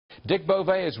Dick Bove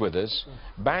is with us,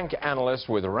 bank analyst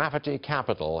with Rafferty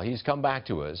Capital. He's come back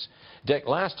to us. Dick,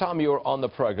 last time you were on the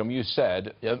program, you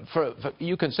said,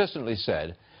 you consistently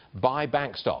said, buy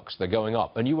bank stocks, they're going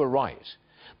up, and you were right.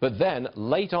 But then,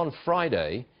 late on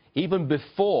Friday, even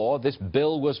before this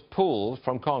bill was pulled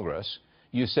from Congress,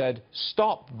 you said,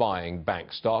 stop buying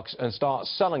bank stocks and start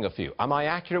selling a few. Am I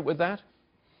accurate with that?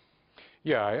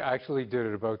 Yeah, I actually did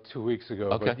it about 2 weeks ago.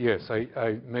 Okay. But yes,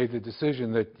 I made the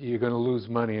decision that you're going to lose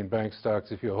money in bank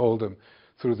stocks if you hold them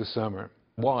through the summer.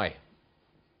 Why?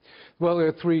 Well, there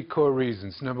are three core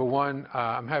reasons. Number one,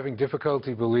 I'm having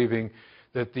difficulty believing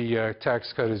that the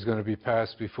tax cut is going to be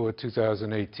passed before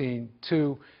 2018.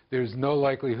 Two, there's no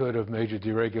likelihood of major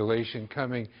deregulation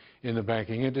coming in the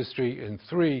banking industry. And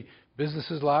three, business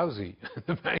is lousy.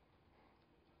 The bank,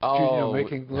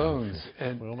 making loans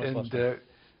and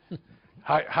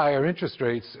higher interest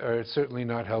rates are certainly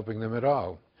not helping them at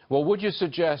all. Well, would you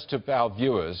suggest to our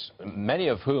viewers, many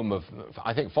of whom have,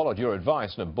 I think, followed your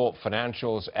advice and have bought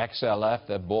financials, XLF,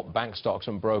 they've bought bank stocks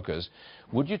and brokers,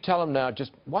 would you tell them now,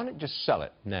 why don't you just sell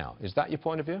it now? Is that your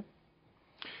point of view?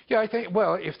 Yeah, I think,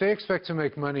 well, if they expect to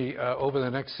make money over the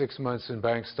next 6 months in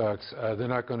bank stocks, they're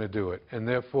not going to do it. And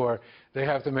therefore, they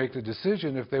have to make the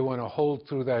decision if they want to hold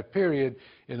through that period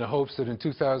in the hopes that in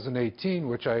 2018,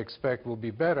 which I expect will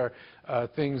be better,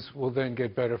 things will then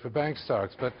get better for bank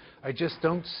stocks. But I just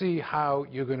don't see how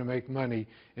you're going to make money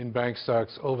in bank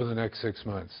stocks over the next 6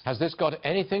 months. Has this got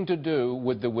anything to do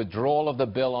with the withdrawal of the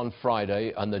bill on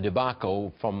Friday and the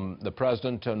debacle from the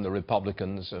President and the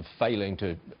Republicans of failing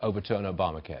to overturn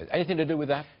Obamacare? Anything to do with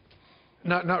that?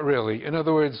 Not really. In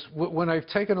other words, when I've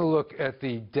taken a look at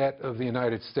the debt of the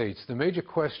United States, the major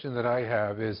question that I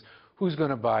have is who's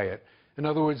going to buy it? In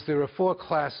other words, there are four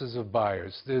classes of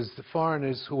buyers. There's the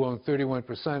foreigners who own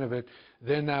 31% of it.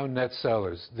 They're now net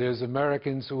sellers. There's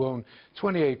Americans who own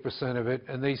 28% of it,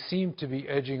 and they seem to be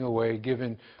edging away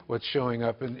given what's showing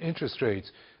up in interest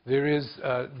rates. There is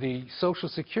the Social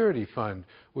Security Fund,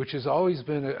 which has always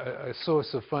been a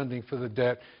source of funding for the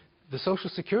debt. The Social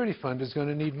Security Fund is going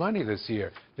to need money this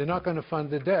year. They're not going to fund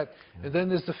the debt. And then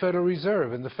there's the Federal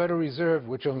Reserve. And the Federal Reserve,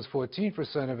 which owns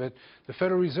 14% of it, the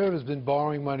Federal Reserve has been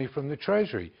borrowing money from the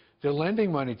Treasury. They're lending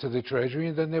money to the Treasury,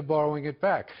 and then they're borrowing it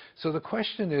back. So the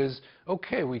question is,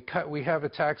 okay, we have a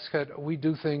tax cut. We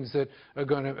do things that are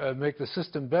going to make the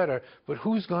system better. But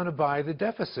who's going to buy the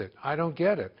deficit? I don't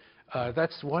get it.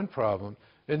 That's one problem.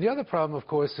 And the other problem, of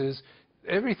course, is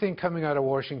everything coming out of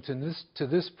Washington to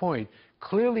this point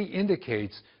clearly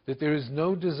indicates that there is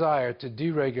no desire to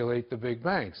deregulate the big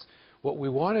banks. What we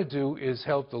want to do is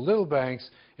help the little banks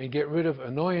and get rid of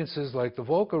annoyances like the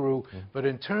Volcker, but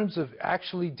in terms of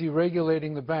actually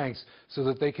deregulating the banks so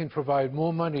that they can provide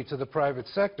more money to the private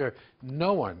sector,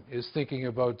 no one is thinking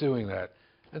about doing that.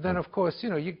 And then, of course,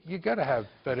 you got to have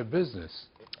better business.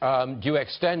 Do you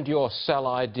extend your sell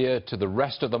idea to the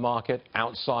rest of the market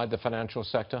outside the financial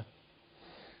sector?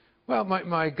 Well,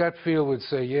 my gut feel would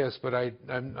say yes, but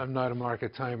I'm not a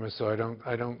market timer, so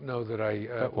I don't know that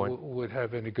I would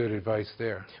have any good advice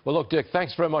there. Well, look, Dick,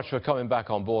 thanks very much for coming back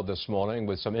on board this morning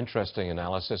with some interesting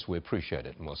analysis. We appreciate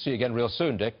it. And we'll see you again real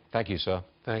soon, Dick. Thank you, sir.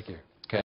 Thank you.